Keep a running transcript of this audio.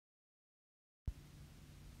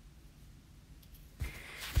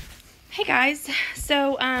Hey guys,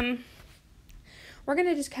 so we're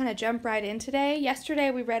gonna just kind of jump right in today.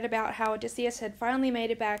 Yesterday we read about how Odysseus had finally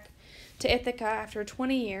made it back to Ithaca after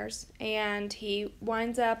 20 years, and he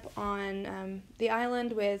winds up on the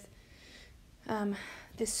island with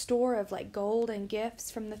this store of like gold and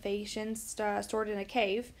gifts from the Phaeacians stored in a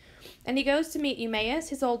cave. And he goes to meet Eumaeus,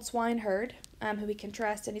 his old swineherd, who he can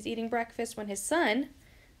trust, and he's eating breakfast when his son,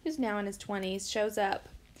 who's now in his 20s, shows up.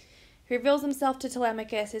 He reveals himself to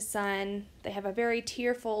Telemachus, his son. They have a very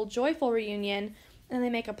tearful, joyful reunion, and they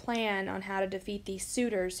make a plan on how to defeat these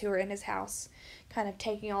suitors who are in his house, kind of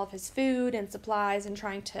taking all of his food and supplies and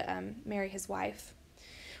trying to marry his wife.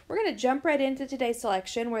 We're going to jump right into today's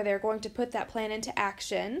selection where they're going to put that plan into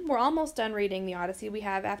action. We're almost done reading the Odyssey. We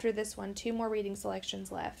have, after this one, 2 more reading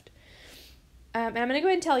selections left. And I'm going to go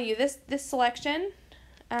ahead and tell you, this selection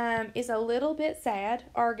is a little bit sad.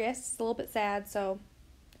 Argus is a little bit sad, so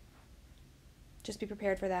just be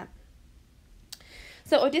prepared for that.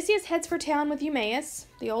 So Odysseus heads for town with Eumaeus,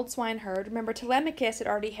 the old swineherd. Remember, Telemachus had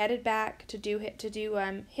already headed back to do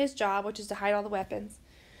his job, which is to hide all the weapons.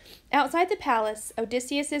 Outside the palace,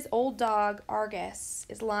 Odysseus's old dog, Argus,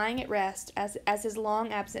 is lying at rest as his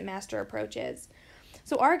long-absent master approaches.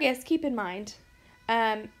 So Argus, keep in mind,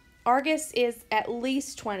 Argus is at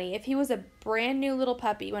least 20. If he was a brand new little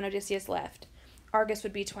puppy when Odysseus left, Argus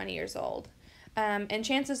would be 20 years old. And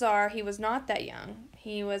chances are he was not that young.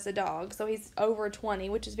 He was a dog, so he's over 20,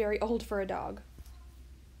 which is very old for a dog.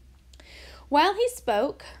 While he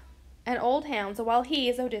spoke, while he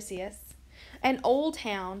is Odysseus, an old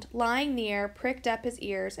hound lying near pricked up his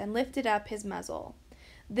ears and lifted up his muzzle.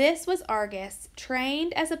 This was Argus,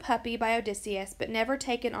 trained as a puppy by Odysseus, but never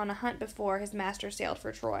taken on a hunt before his master sailed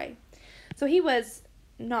for Troy. So he was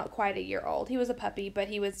not quite a year old. He was a puppy, but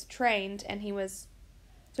he was trained, and he's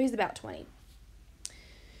about 20.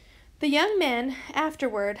 The young men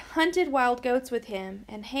afterward hunted wild goats with him,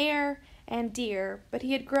 and hare and deer, but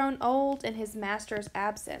he had grown old in his master's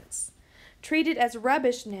absence. Treated as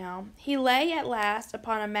rubbish now, he lay at last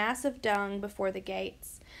upon a mass of dung before the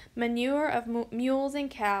gates, manure of mules and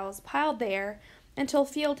cows piled there until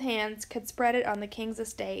field hands could spread it on the king's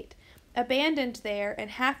estate. Abandoned there and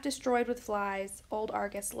half destroyed with flies, old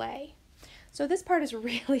Argus lay. So this part is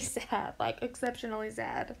really sad, like exceptionally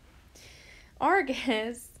sad.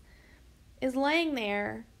 Argus is laying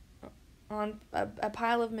there on a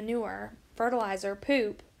pile of manure, fertilizer,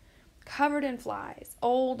 poop, covered in flies,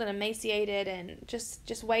 old and emaciated and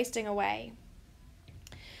just wasting away.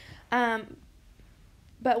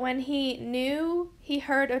 But when he knew he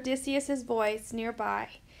heard Odysseus's voice nearby,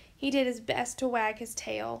 he did his best to wag his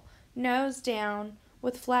tail, nose down,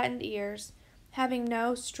 with flattened ears, having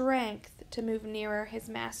no strength to move nearer his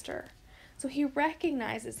master. So he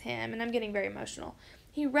recognizes him, and I'm getting very emotional.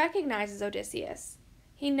 He recognizes Odysseus.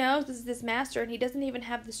 He knows this is his master, and he doesn't even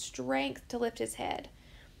have the strength to lift his head.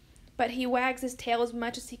 But he wags his tail as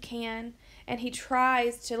much as he can, and he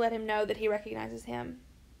tries to let him know that he recognizes him.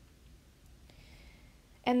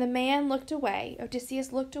 And the man looked away,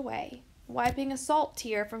 Odysseus looked away, wiping a salt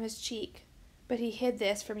tear from his cheek, but he hid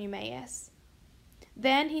this from Eumaeus.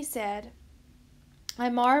 Then he said, I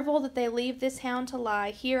marvel that they leave this hound to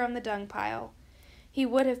lie here on the dung pile. He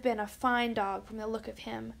would have been a fine dog from the look of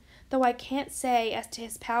him, though I can't say as to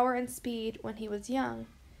his power and speed when he was young.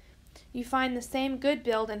 You find the same good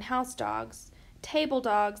build in house dogs. Table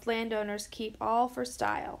dogs landowners keep all for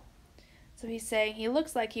style. So he's saying he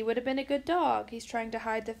looks like he would have been a good dog. He's trying to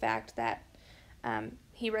hide the fact that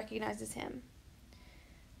he recognizes him.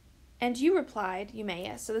 And you replied,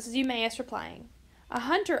 Eumaeus. So this is Eumaeus replying. A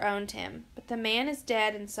hunter owned him, but the man is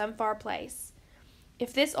dead in some far place.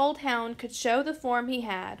 If this old hound could show the form he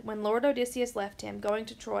had when Lord Odysseus left him, going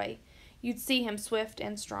to Troy, you'd see him swift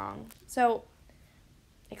and strong. So,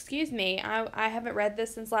 excuse me, I haven't read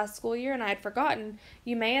this since last school year, and I had forgotten.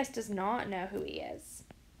 Eumaeus does not know who he is.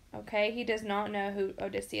 Okay? He does not know who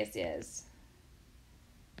Odysseus is.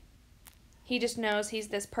 He just knows he's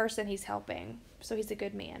this person he's helping, so he's a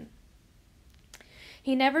good man.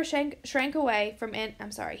 He never shrank from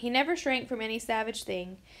any savage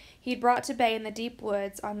thing he'd brought to bay in the deep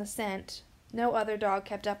woods on the scent. No other dog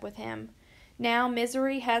kept up with him. Now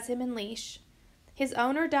misery has him in leash. His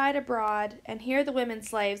owner died abroad, and here the women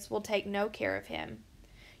slaves will take no care of him.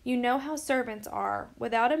 You know how servants are.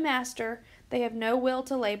 Without a master, they have no will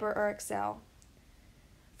to labor or excel.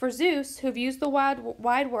 For Zeus, who views the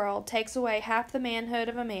wide world, takes away half the manhood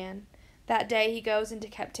of a man. That day he goes into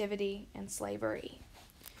captivity and slavery.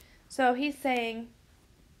 So he's saying,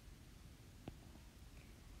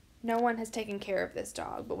 no one has taken care of this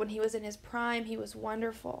dog, but when he was in his prime, he was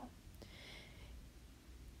wonderful.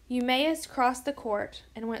 Eumaeus crossed the court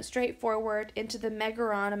and went straight forward into the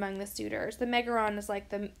Megaron among the suitors. The Megaron is like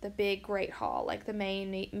the big great hall, like the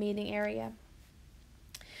main meeting area.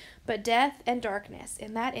 But death and darkness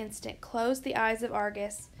in that instant closed the eyes of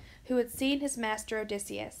Argus, who had seen his master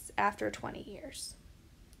Odysseus after 20 years.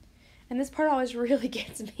 And this part always really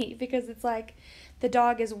gets me because it's like the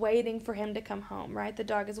dog is waiting for him to come home, right? The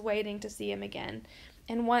dog is waiting to see him again.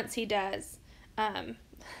 And once he does,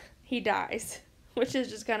 he dies, which is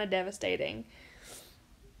just kind of devastating.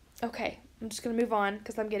 Okay, I'm just going to move on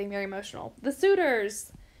because I'm getting very emotional. The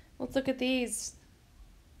suitors. Let's look at these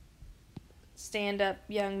stand-up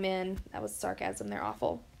young men. That was sarcasm. They're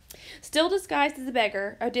awful. Still disguised as a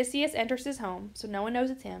beggar, Odysseus enters his home, so no one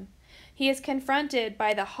knows it's him. He is confronted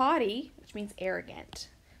by the haughty, which means arrogant,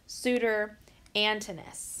 suitor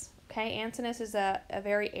Antinous. Okay, Antinous is a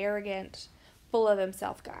very arrogant, full of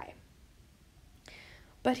himself guy.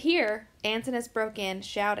 But here, Antinous broke in,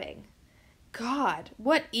 shouting, "God,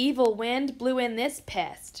 what evil wind blew in this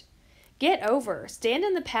pest? Get over, stand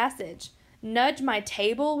in the passage, nudge my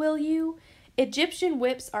table, will you? Egyptian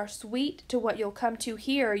whips are sweet to what you'll come to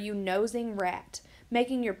here, you nosing rat,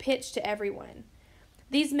 making your pitch to everyone.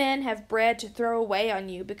 These men have bread to throw away on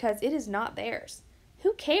you because it is not theirs.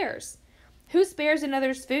 Who cares? Who spares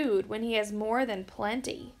another's food when he has more than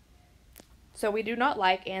plenty?" So we do not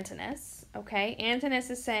like Antinous, okay? Antinous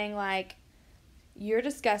is saying, like, you're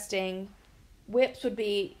disgusting. Whips would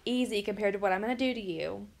be easy compared to what I'm going to do to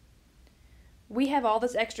you. We have all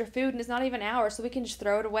this extra food and it's not even ours, so we can just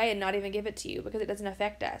throw it away and not even give it to you because it doesn't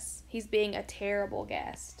affect us. He's being a terrible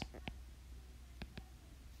guest.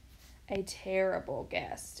 A terrible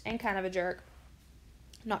guest. And kind of a jerk.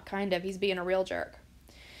 Not kind of, he's being a real jerk.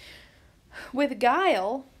 With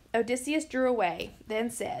guile, Odysseus drew away, then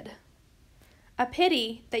said, "A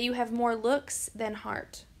pity that you have more looks than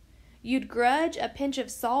heart. You'd grudge a pinch of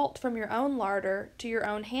salt from your own larder to your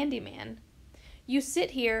own handyman. You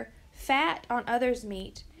sit here, fat on others'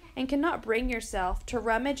 meat, and cannot bring yourself to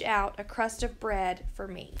rummage out a crust of bread for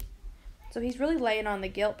me." So he's really laying on the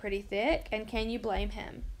guilt pretty thick, and can you blame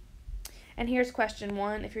him? And here's question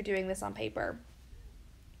 1 if you're doing this on paper.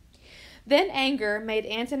 Then anger made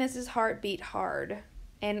Antinous' heart beat hard,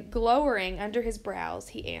 and glowering under his brows,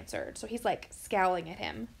 he answered. So he's like scowling at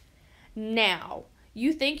him. "Now,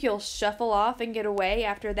 you think you'll shuffle off and get away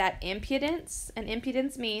after that impudence?" And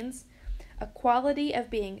impudence means a quality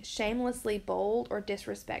of being shamelessly bold or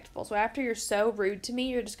disrespectful. So after you're so rude to me,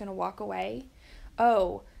 you're just going to walk away?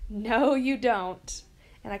 Oh, no, you don't.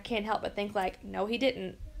 And I can't help but think like, no, he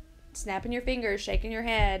didn't. Snapping your fingers, shaking your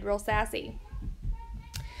head, real sassy.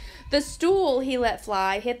 The stool he let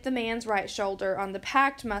fly hit the man's right shoulder on the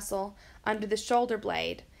packed muscle under the shoulder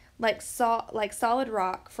blade, like solid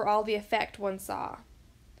rock for all the effect one saw.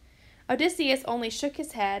 Odysseus only shook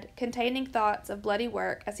his head, containing thoughts of bloody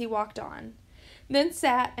work, as he walked on, then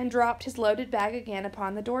sat and dropped his loaded bag again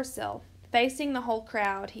upon the door-sill. Facing the whole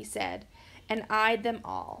crowd, he said, and eyed them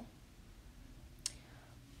all.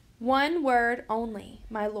 "One word only,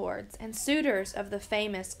 my lords, and suitors of the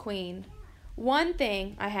famous queen. One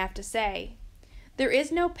thing I have to say. There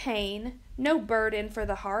is no pain, no burden for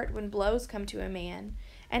the heart when blows come to a man,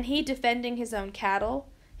 and he defending his own cattle,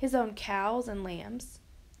 his own cows and lambs.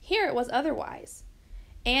 Here it was otherwise.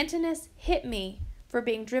 Antinous hit me for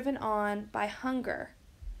being driven on by hunger.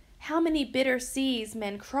 How many bitter seas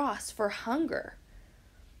men cross for hunger?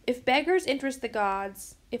 If beggars interest the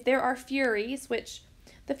gods, if there are furies, which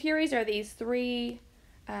the furies are these 3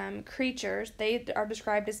 creatures. They are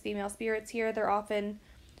described as female spirits here. They're often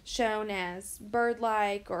shown as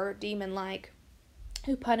bird-like or demon-like,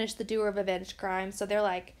 who punish the doer of avenged crimes. So they're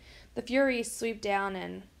like, the furies sweep down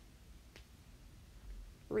and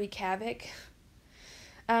wreak havoc.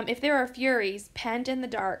 If there are furies pent in the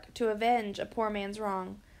dark to avenge a poor man's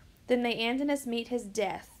wrong, then may Antinous meet his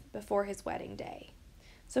death before his wedding day.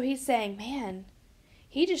 So he's saying, man,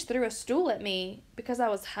 he just threw a stool at me because I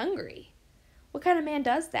was hungry. What kind of man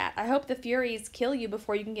does that? I hope the furies kill you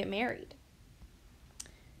before you can get married.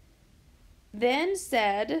 Then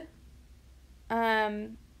said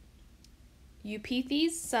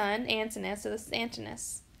Eupeithes' son, Antinous, so this is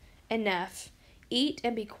Antinous, "Enough. Eat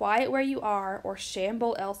and be quiet where you are, or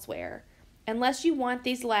shamble elsewhere, unless you want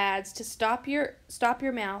these lads to stop your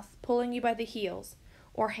mouth pulling you by the heels,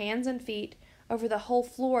 or hands and feet over the whole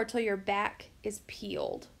floor till your back is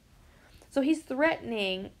peeled." So he's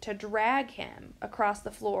threatening to drag him across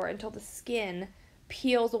the floor until the skin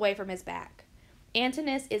peels away from his back.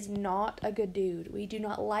 Antinous is not a good dude. We do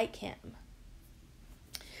not like him.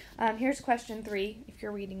 Here's question 3, if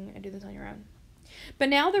you're reading and do this on your own. But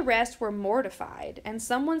now the rest were mortified, and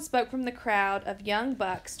someone spoke from the crowd of young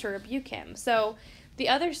bucks to rebuke him. So the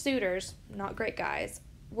other suitors, not great guys,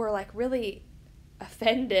 were like really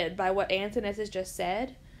offended by what Antinous has just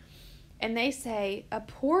said. And they say, a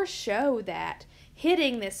poor show that,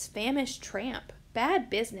 hitting this famished tramp. Bad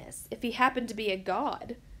business, if he happened to be a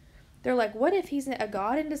god. They're like, what if he's a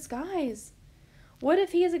god in disguise? What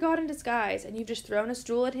if he is a god in disguise and you've just thrown a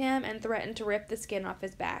stool at him and threatened to rip the skin off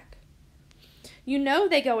his back? You know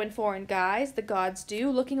they go in foreign guise, the gods do,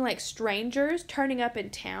 looking like strangers, turning up in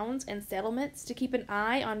towns and settlements to keep an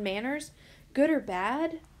eye on manners, good or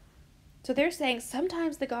bad. So they're saying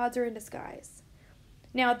sometimes the gods are in disguise.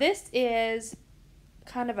 Now this is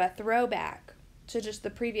kind of a throwback to just the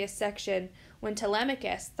previous section when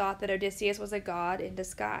Telemachus thought that Odysseus was a god in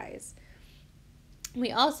disguise.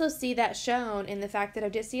 We also see that shown in the fact that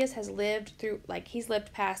Odysseus has lived through, he's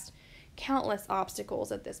lived past countless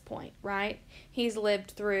obstacles at this point, right? He's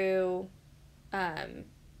lived through the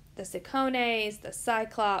Cicones, the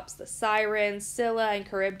Cyclops, the Sirens, Scylla and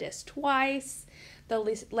Charybdis twice, the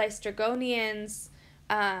Laestrygonians,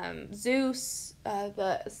 Zeus,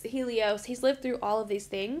 the Helios. He's lived through all of these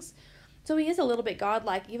things. So he is a little bit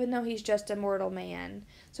godlike, even though he's just a mortal man.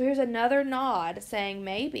 So here's another nod saying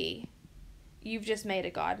maybe you've just made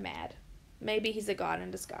a god mad. Maybe he's a god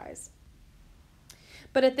in disguise.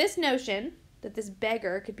 But at this notion that this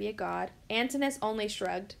beggar could be a god, Antinous only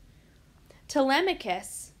shrugged.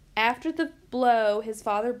 Telemachus, after the blow his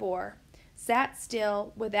father bore, sat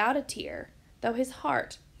still without a tear, though his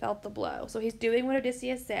heart felt the blow. So he's doing what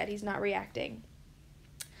Odysseus said. He's not reacting.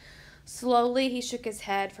 Slowly he shook his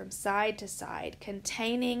head from side to side,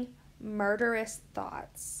 containing murderous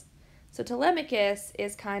thoughts. So Telemachus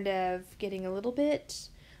is kind of getting a little bit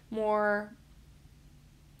more...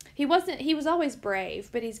 He was always brave,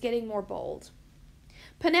 but he's getting more bold.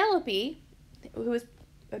 Penelope, who is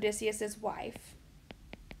Odysseus' wife,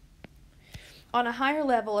 on the higher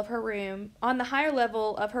level of her room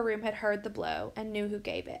had heard the blow and knew who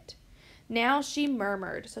gave it. Now she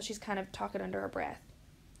murmured, so she's kind of talking under her breath.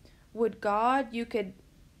 Would God you could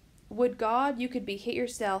be hit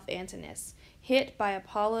yourself, Antinous, hit by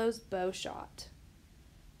Apollo's bow shot.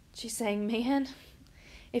 She's saying, man,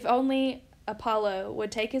 if only Apollo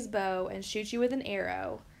would take his bow and shoot you with an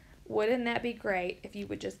arrow, wouldn't that be great if you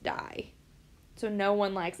would just die? So no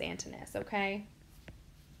one likes Antinous, okay?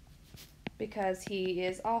 Because he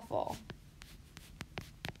is awful.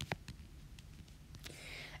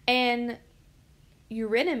 And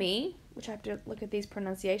Eurynome, which I have to look at these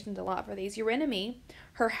pronunciations a lot for these. Eurynome,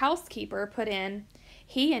 her housekeeper, put in,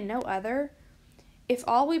 he and no other, if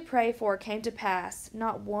all we pray for came to pass,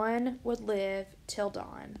 not one would live till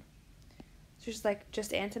dawn. So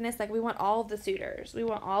just Antinous, we want all of the suitors. We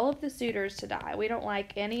want all of the suitors to die. We don't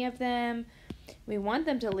like any of them. We want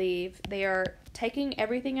them to leave. They are taking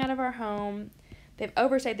everything out of our home. They've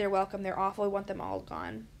overstayed their welcome. They're awful. We want them all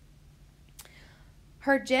gone.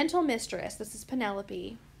 Her gentle mistress, this is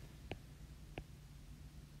Penelope,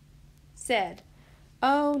 said,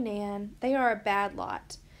 "Oh, Nan, they are a bad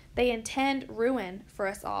lot. They intend ruin for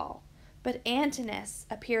us all. But Antinous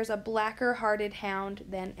appears a blacker-hearted hound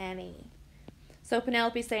than any." So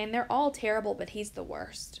Penelope's saying they're all terrible, but he's the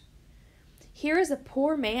worst. Here is a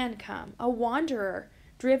poor man come, a wanderer,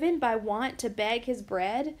 driven by want to beg his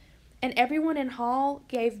bread, and everyone in hall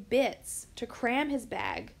gave bits to cram his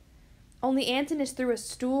bag. Only Antinous threw a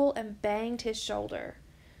stool and banged his shoulder.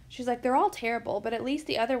 She's like, they're all terrible, but at least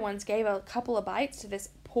the other ones gave a couple of bites to this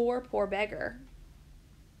poor, poor beggar.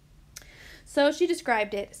 So she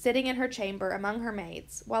described it, sitting in her chamber among her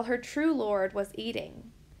maids, while her true lord was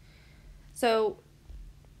eating. So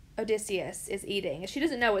Odysseus is eating. She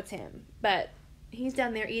doesn't know it's him, but he's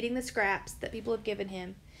down there eating the scraps that people have given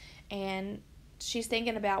him, and she's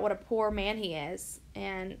thinking about what a poor man he is,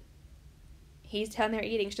 and he's down there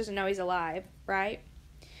eating. She doesn't know he's alive, right?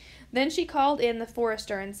 Then she called in the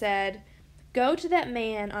forester and said, "Go to that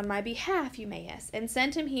man on my behalf, Eumaeus, and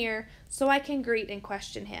send him here so I can greet and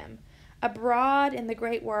question him. Abroad in the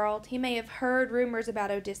great world, he may have heard rumors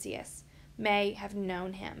about Odysseus, may have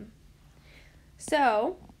known him."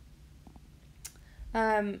 So,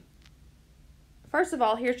 first of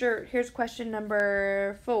all, here's question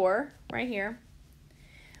number 4, right here.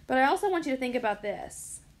 But I also want you to think about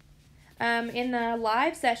this. In the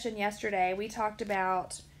live session yesterday, we talked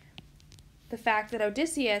about the fact that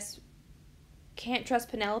Odysseus can't trust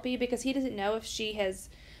Penelope because he doesn't know if she has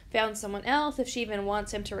found someone else, if she even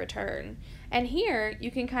wants him to return. And here, you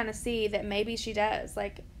can kind of see that maybe she does.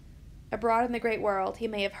 Abroad in the great world, he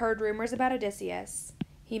may have heard rumors about Odysseus.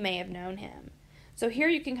 He may have known him. So here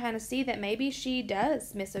you can kind of see that maybe she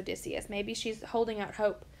does miss Odysseus. Maybe she's holding out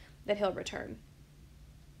hope that he'll return.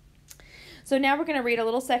 So now we're going to read a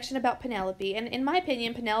little section about Penelope. And in my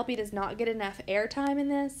opinion, Penelope does not get enough airtime in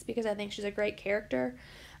this because I think she's a great character.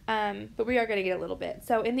 But we are going to get a little bit.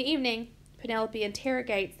 So in the evening, Penelope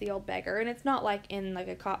interrogates the old beggar. And it's not like in like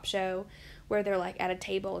a cop show where they're like at a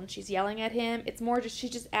table and she's yelling at him. It's more just she's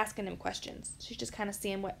just asking him questions. She's just kind of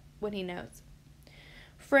seeing what he knows.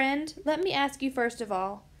 Friend, let me ask you first of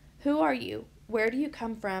all, who are you? Where do you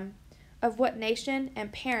come from? Of what nation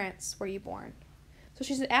and parents were you born? So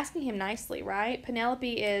she's asking him nicely, right?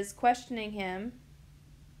 Penelope is questioning him.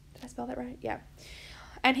 Did I spell that right? Yeah.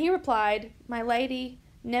 And he replied, my lady,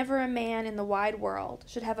 never a man in the wide world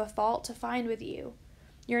should have a fault to find with you.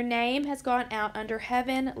 Your name has gone out under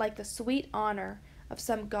heaven like the sweet honor of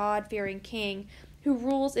some God-fearing king who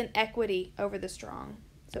rules in equity over the strong.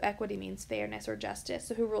 So equity means fairness or justice,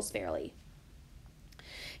 so who rules fairly.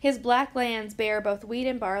 His black lands bear both wheat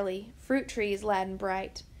and barley, fruit trees laden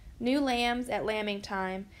bright, new lambs at lambing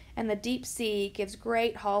time, and the deep sea gives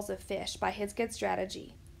great hauls of fish by his good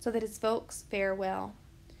strategy, so that his folks fare well.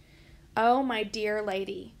 Oh, my dear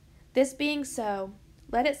lady, this being so,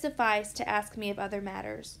 let it suffice to ask me of other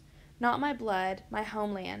matters, not my blood, my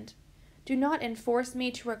homeland. Do not enforce me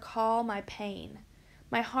to recall my pain.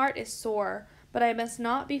 My heart is sore, but I must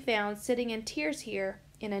not be found sitting in tears here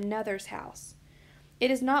in another's house.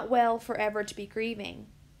 It is not well forever to be grieving.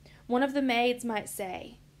 One of the maids might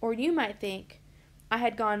say, or you might think, I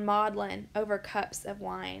had gone maudlin over cups of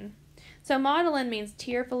wine. So maudlin means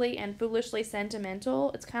tearfully and foolishly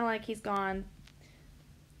sentimental. It's kind of like he's gone,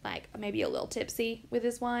 like, maybe a little tipsy with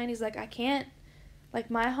his wine. He's like, I can't, like,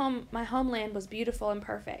 my homeland was beautiful and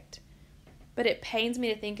perfect, but it pains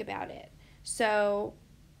me to think about it. So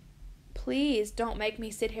please don't make me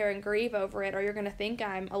sit here and grieve over it, or you're going to think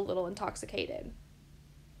I'm a little intoxicated.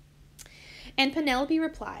 And Penelope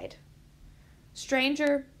replied,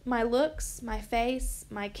 Stranger, my looks, my face,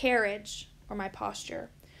 my carriage, or my posture,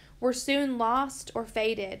 were soon lost or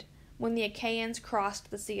faded when the Achaeans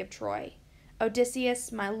crossed the Sea of Troy,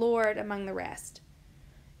 Odysseus, my lord, among the rest.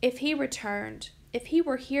 If he returned, if he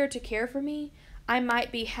were here to care for me, I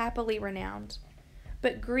might be happily renowned.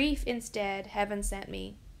 But grief instead heaven sent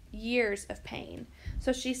me, years of pain.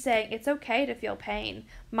 So she's saying it's okay to feel pain.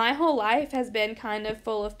 My whole life has been kind of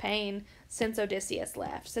full of pain since Odysseus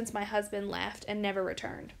left, since my husband left and never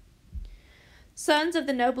returned. Sons of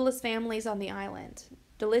the noblest families on the island,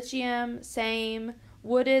 Dulichium, Same,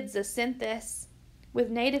 wooded Zacynthus, with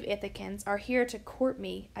native Ithacans, are here to court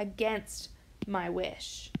me against my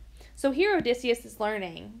wish. So here Odysseus is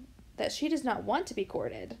learning that she does not want to be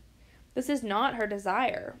courted. This is not her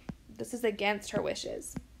desire. This is against her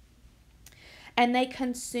wishes. And they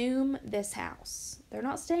consume this house. They're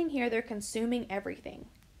not staying here, they're consuming everything.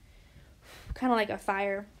 Kind of like a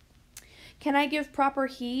fire. Can I give proper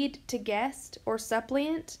heed to guest or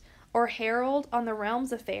suppliant or herald on the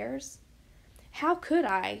realm's affairs? How could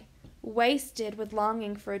I, wasted with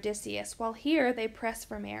longing for Odysseus, while here they press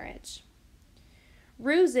for marriage?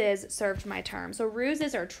 Ruses served my term. So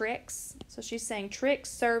ruses are tricks. So she's saying tricks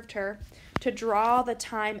served her to draw the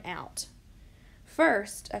time out.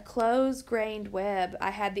 First, a close-grained web I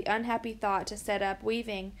had the unhappy thought to set up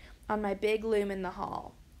weaving on my big loom in the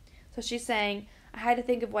hall. So she's saying, I had to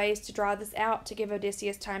think of ways to draw this out to give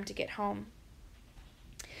Odysseus time to get home.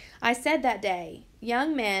 I said that day,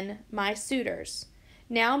 young men, my suitors,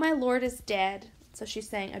 now my lord is dead. So she's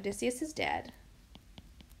saying Odysseus is dead.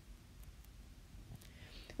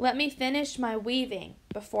 Let me finish my weaving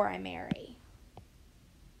before I marry.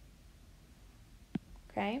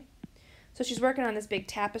 Okay? So she's working on this big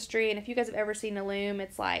tapestry, and if you guys have ever seen a loom,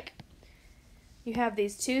 it's like you have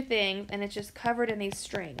these two things, and it's just covered in these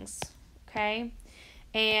strings. Okay?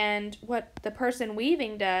 And what the person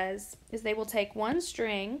weaving does is they will take one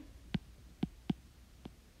string,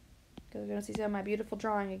 because we're going to see some of my beautiful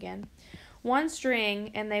drawing again, one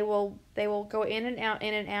string, and they will go in and out,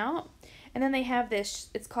 and then they have this,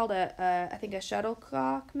 it's called I think a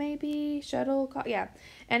shuttlecock, maybe? Shuttlecock, yeah.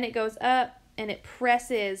 And it goes up, and it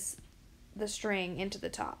presses the string into the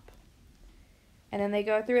top. And then they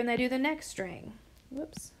go through and they do the next string.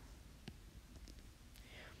 Whoops.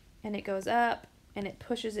 And it goes up, and it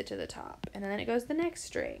pushes it to the top. And then it goes the next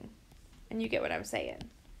string. And you get what I'm saying.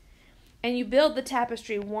 And you build the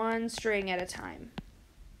tapestry one string at a time.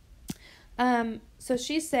 So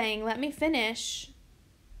she's saying, let me finish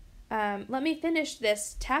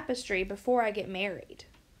this tapestry before I get married,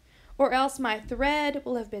 or else my thread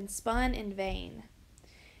will have been spun in vain.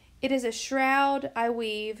 It is a shroud I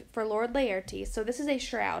weave for Lord Laertes. So this is a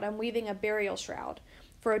shroud. I'm weaving a burial shroud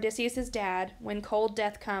for Odysseus' dad when cold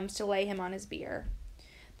death comes to lay him on his bier.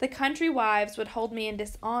 The country wives would hold me in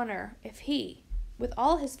dishonor if he, with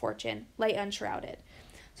all his fortune, lay unshrouded.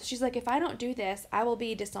 So she's like, if I don't do this, I will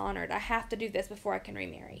be dishonored. I have to do this before I can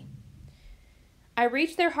remarry. I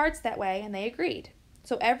reached their hearts that way, and they agreed.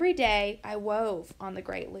 So every day I wove on the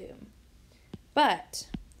great loom. But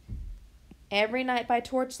every night by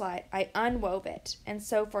torchlight I unwove it, and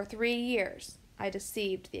so for 3 years I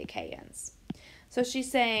deceived the Achaeans. So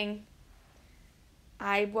she's saying,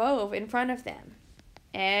 I wove in front of them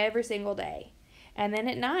every single day. And then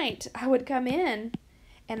at night I would come in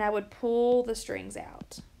and I would pull the strings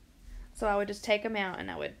out. So I would just take them out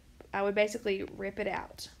and I would basically rip it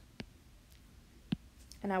out.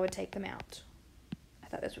 And I would take them out. I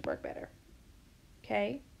thought this would work better.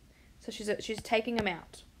 Okay? So she's taking them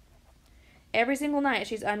out. Every single night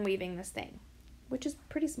she's unweaving this thing, which is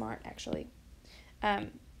pretty smart actually.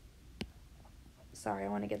 Sorry, I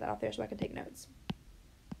want to get that off there so I can take notes.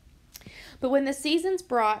 But when the seasons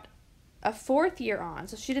brought a 4th year on,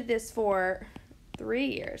 so she did this for 3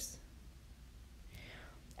 years.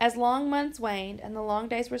 As long months waned and the long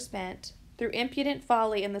days were spent, through impudent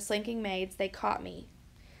folly and the slinking maids, they caught me.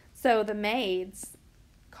 So the maids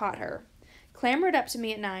caught her, clambered up to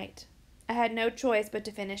me at night. I had no choice but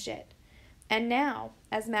to finish it. And now,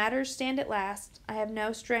 as matters stand at last, I have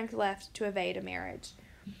no strength left to evade a marriage.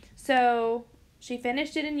 So she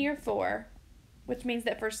finished it in year 4, which means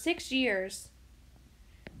that for 6 years,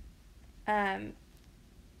 well,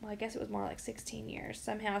 I guess it was more like 16 years.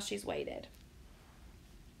 Somehow she's waited.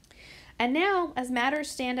 And now, as matters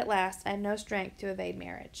stand at last, I have no strength to evade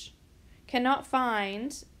marriage. Cannot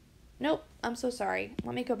find... Nope, I'm so sorry.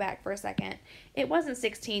 Let me go back for a second. It wasn't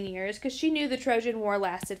 16 years because she knew the Trojan War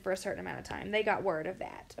lasted for a certain amount of time. They got word of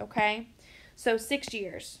that, okay? So 6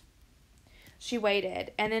 years. She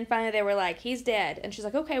waited. And then finally they were like, he's dead. And she's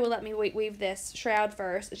like, okay, well, let me weave this shroud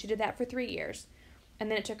first. And she did that for 3 years. And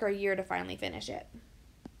then it took her a year to finally finish it.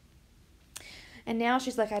 And now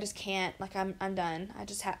she's like, I just can't. Like, I'm done.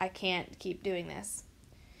 I can't keep doing this.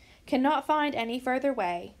 Cannot find any further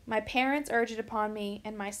way. My parents urge it upon me,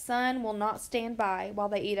 and my son will not stand by while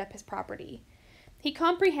they eat up his property. He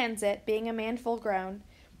comprehends it, being a man full grown,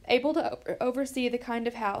 able to oversee the kind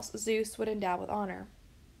of house Zeus would endow with honor.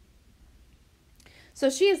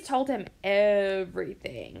 So she has told him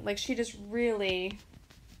everything. Like, she just really,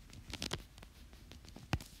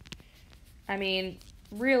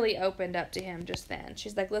 really opened up to him just then.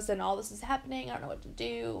 She's like, listen, all this is happening. I don't know what to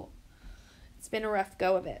do. It's been a rough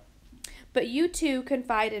go of it. But you too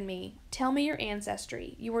confide in me. Tell me your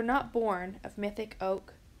ancestry. You were not born of mythic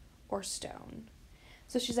oak or stone.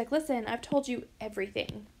 So she's like, listen, I've told you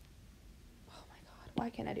everything. Oh my God, why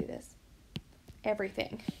can't I do this?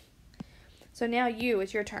 Everything. So now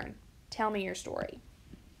it's your turn. Tell me your story.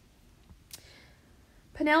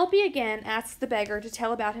 Penelope again asks the beggar to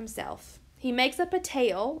tell about himself. He makes up a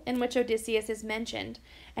tale in which Odysseus is mentioned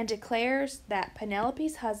and declares that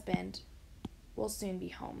Penelope's husband will soon be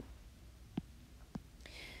home.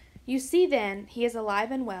 You see then, he is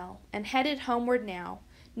alive and well, and headed homeward now,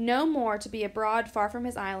 no more to be abroad far from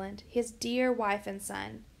his island, his dear wife and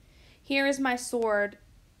son. Here is my sworn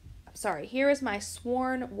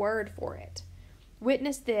word for it.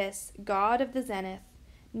 Witness this, God of the zenith,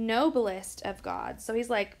 noblest of gods. So he's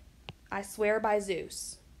like, I swear by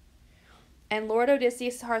Zeus. And Lord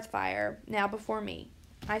Odysseus Hearthfire, now before me,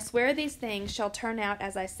 I swear these things shall turn out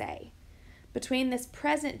as I say. Between this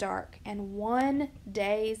present dark and 1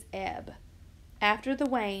 day's ebb, after the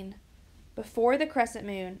wane, before the crescent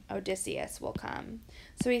moon, Odysseus will come.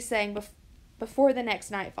 So he's saying before the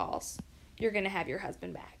next night falls, you're going to have your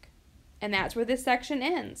husband back. And that's where this section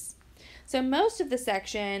ends. So most of the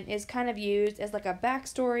section is kind of used as like a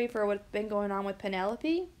backstory for what's been going on with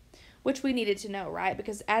Penelope, which we needed to know, right?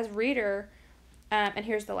 Because as reader... and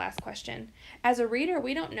here's the last question. As a reader,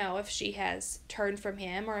 we don't know if she has turned from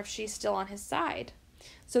him or if she's still on his side.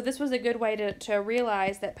 So this was a good way to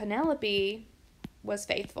realize that Penelope was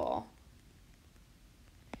faithful.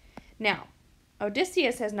 Now,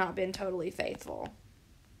 Odysseus has not been totally faithful.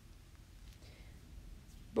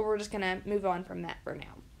 But we're just going to move on from that for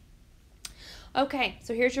now. Okay,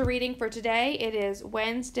 so here's your reading for today. It is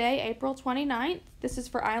Wednesday, April 29th. This is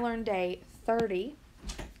for I Learned Day 30.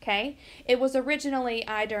 Okay, it was originally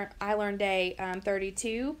I Learned Day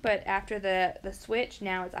 32, but after the switch,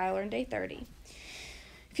 now it's I Learned Day 30.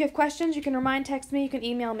 If you have questions, you can text me, you can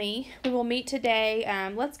email me. We will meet today.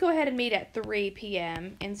 Let's go ahead and meet at 3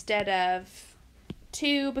 p.m. instead of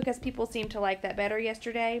 2 because people seemed to like that better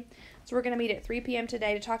yesterday. So we're going to meet at 3 p.m.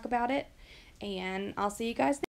 today to talk about it, and I'll see you guys then.